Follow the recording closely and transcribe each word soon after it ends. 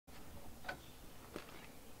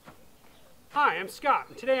Hi, I'm Scott,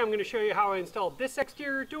 and today I'm going to show you how I installed this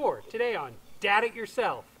exterior door today on Dad It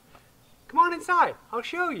Yourself. Come on inside, I'll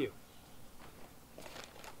show you.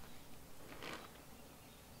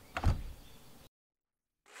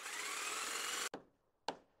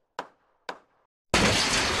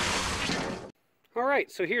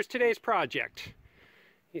 Alright, so here's today's project.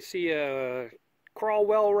 You see a crawl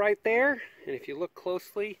well right there, and if you look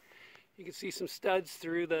closely, you can see some studs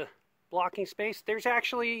through the blocking space. There's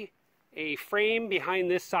actually a frame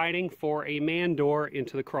behind this siding for a man door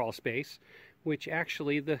into the crawl space, which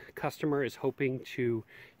actually the customer is hoping to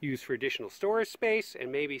use for additional storage space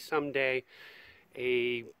and maybe someday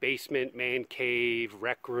a basement, man cave,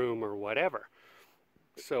 rec room, or whatever.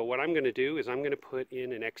 So what I'm going to do is I'm going to put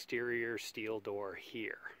in an exterior steel door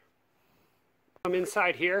here. I'm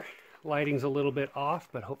inside here. Lighting's a little bit off,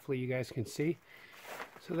 but hopefully you guys can see.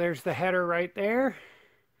 So there's the header right there.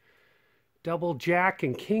 Double jack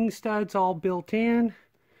and king studs all built in.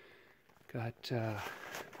 Got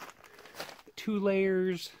 2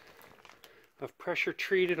 layers of pressure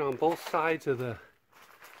treated on both sides of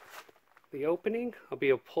the opening. I'll be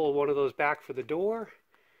able to pull one of those back for the door,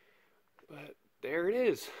 but there it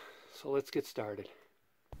is. So let's get started.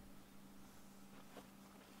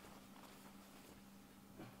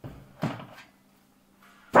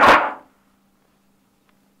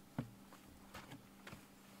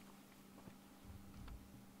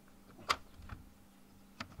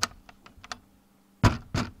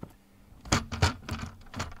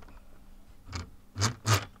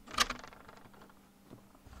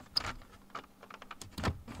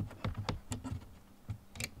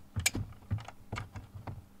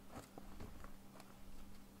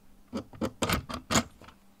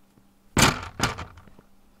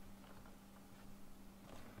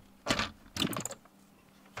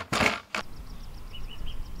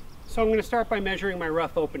 So I'm going to start by measuring my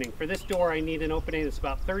rough opening. For this door I need an opening that's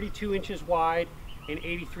about 32 inches wide and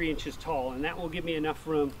 83 inches tall, and that will give me enough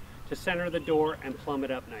room to center the door and plumb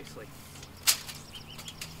it up nicely.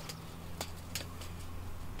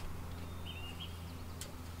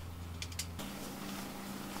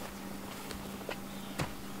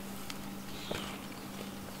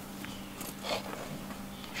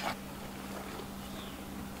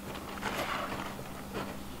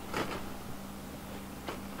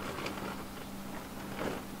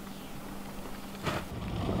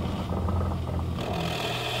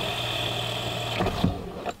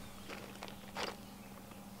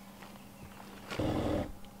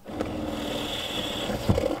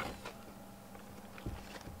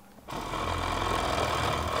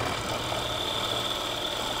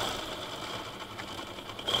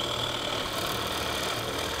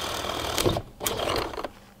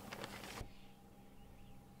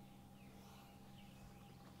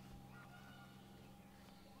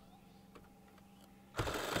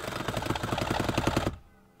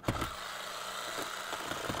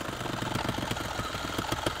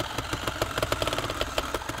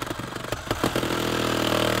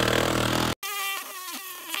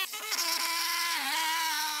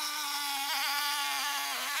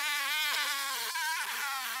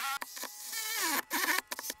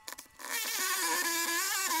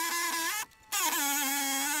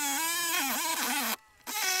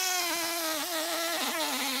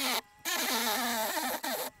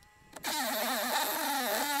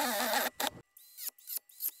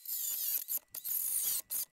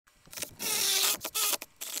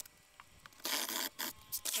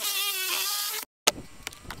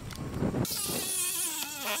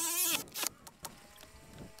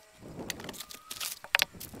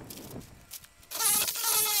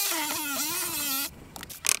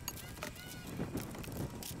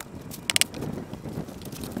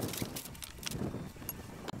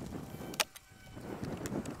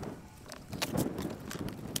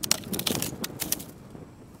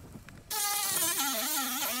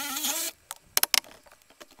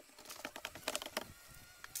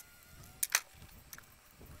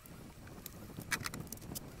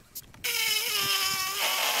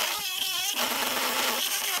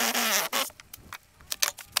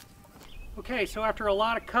 Okay, so after a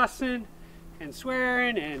lot of cussing and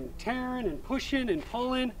swearing and tearing and pushing and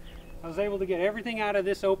pulling, I was able to get everything out of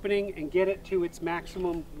this opening and get it to its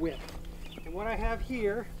maximum width. And what I have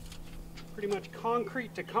here, pretty much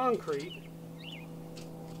concrete to concrete,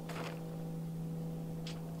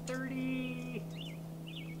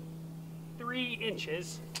 33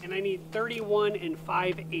 inches, and I need 31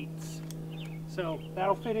 5/8. So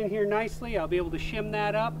that'll fit in here nicely. I'll be able to shim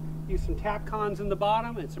that up, use some tack cons in the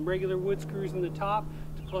bottom and some regular wood screws in the top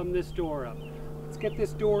to plumb this door up. Let's get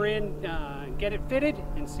this door in, get it fitted,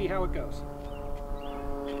 and see how it goes.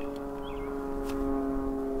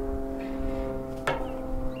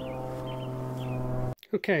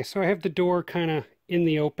 Okay, so I have the door kind of in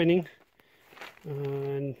the opening.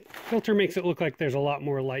 And filter makes it look like there's a lot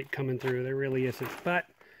more light coming through. There really isn't. But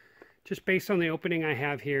just based on the opening I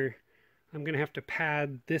have here, I'm going to have to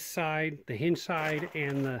pad this side, the hinge side,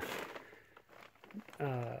 and the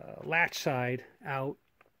latch side out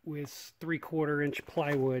with 3/4 inch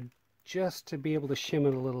plywood just to be able to shim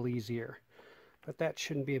it a little easier. But that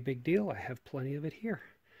shouldn't be a big deal. I have plenty of it here.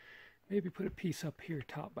 Maybe put a piece up here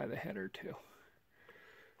top by the header too.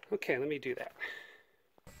 Okay, let me do that.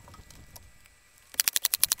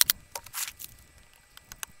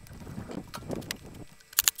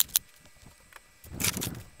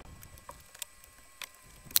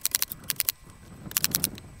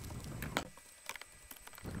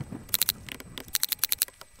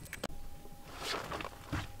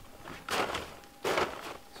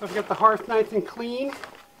 So I've got the hearth nice and clean.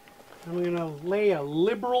 I'm going to lay a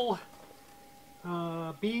liberal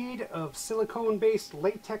bead of silicone-based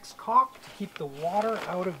latex caulk to keep the water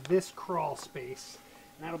out of this crawl space.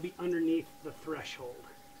 And that'll be underneath the threshold.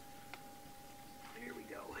 There we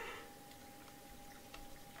go.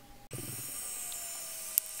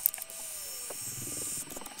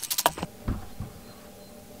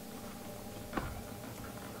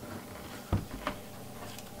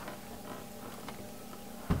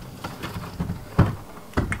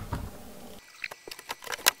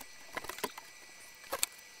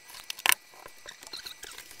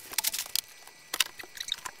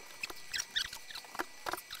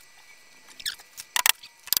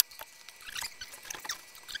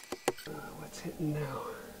 What's hitting now?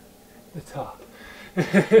 The top. I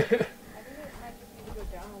think it might just need to go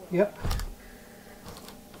down a little. Yep.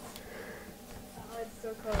 Oh, it's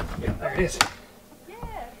so close. Yep, there it is.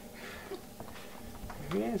 Yeah!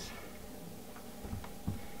 There it is.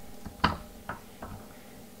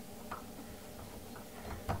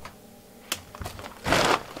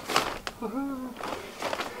 Woohoo!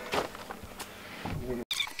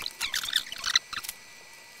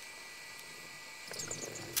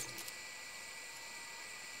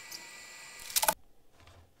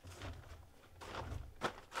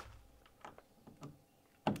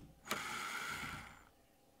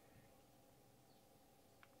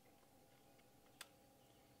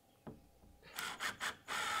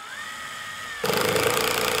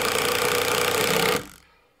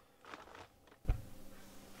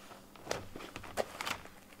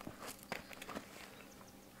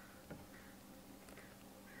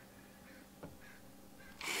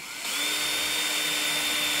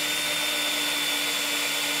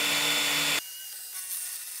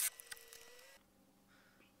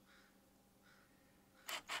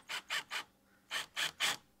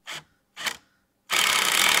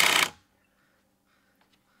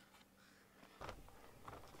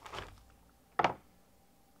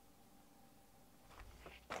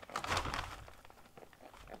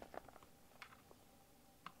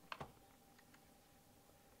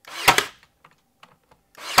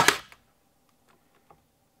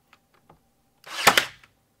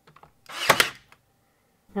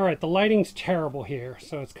 Alright, the lighting's terrible here,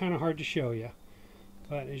 so it's kind of hard to show you.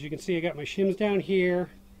 But as you can see, I got my shims down here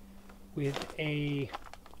with a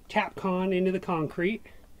tap con into the concrete.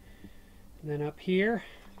 And then up here,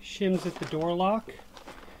 shims at the door lock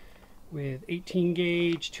with 18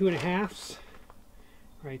 gauge 2.5s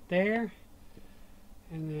right there.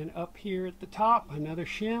 And then up here at the top, another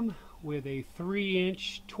shim with a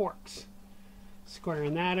 3-inch Torx.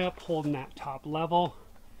 Squaring that up, holding that top level.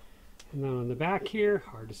 And then on the back here,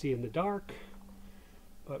 hard to see in the dark,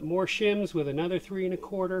 but more shims with another 3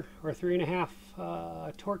 1/4 or 3.5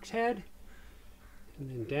 Torx head. And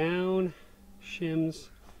then down, shims,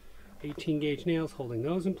 18 gauge nails holding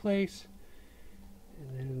those in place.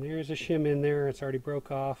 And then there's a shim in there, it's already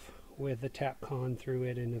broke off with the tap con through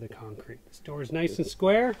it into the concrete. This door is nice and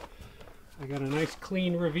square. I got a nice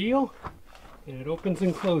clean reveal, and it opens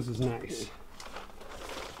and closes nice.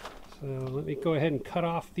 So let me go ahead and cut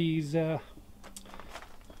off these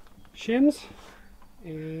shims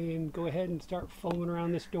and go ahead and start foaming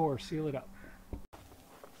around this door, seal it up.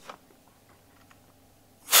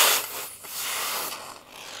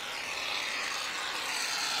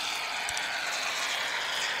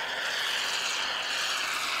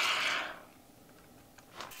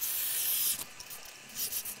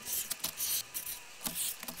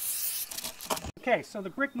 Okay, so the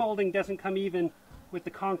brick molding doesn't come even with the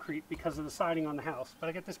concrete because of the siding on the house. But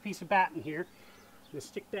I got this piece of batten here. I'm going to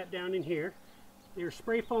stick that down in here. There's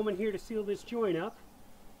spray foam in here to seal this joint up.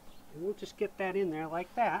 And we'll just get that in there like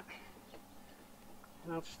that.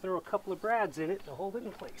 And I'll just throw a couple of brads in it to hold it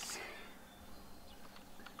in place.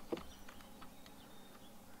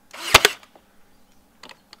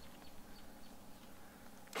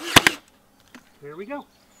 There we go.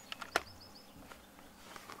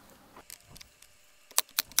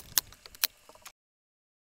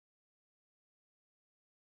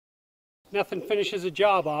 Nothing finishes a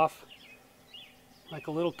job off like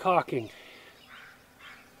a little caulking.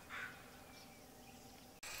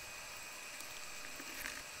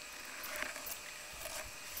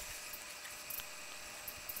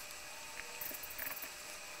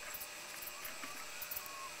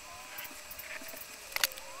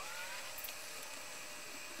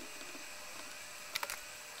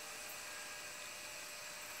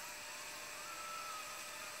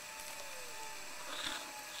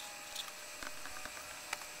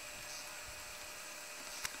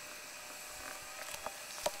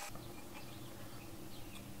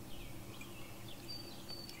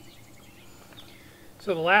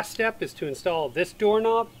 So the last step is to install this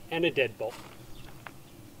doorknob and a deadbolt.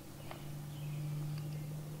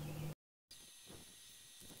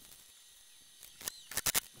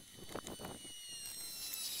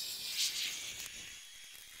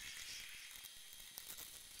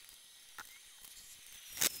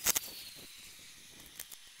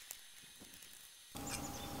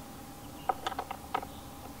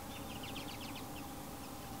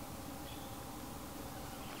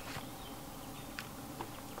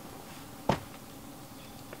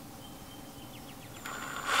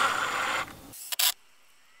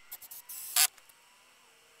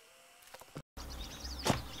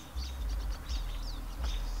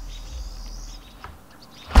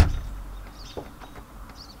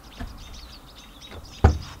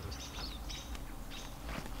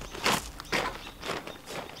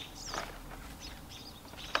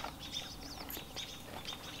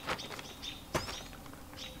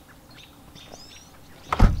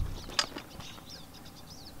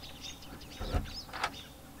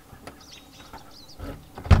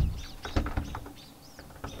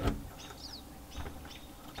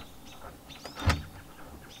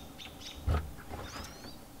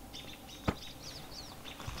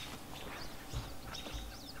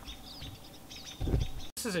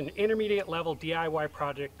 This is an intermediate level DIY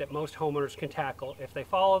project that most homeowners can tackle if they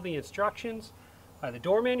follow the instructions by the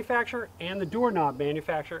door manufacturer and the doorknob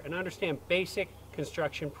manufacturer and understand basic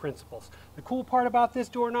construction principles. The cool part about this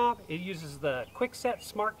doorknob, it uses the Kwikset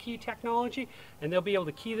smart key technology, and they'll be able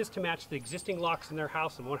to key this to match the existing locks in their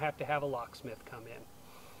house and won't have to have a locksmith come in.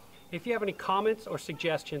 If you have any comments or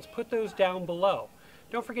suggestions, put those down below.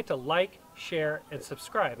 Don't forget to like, share, and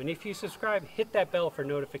subscribe. And if you subscribe, hit that bell for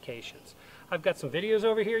notifications. I've got some videos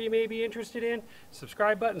over here you may be interested in.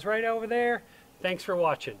 Subscribe button's right over there. Thanks for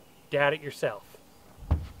watching. Dad it yourself.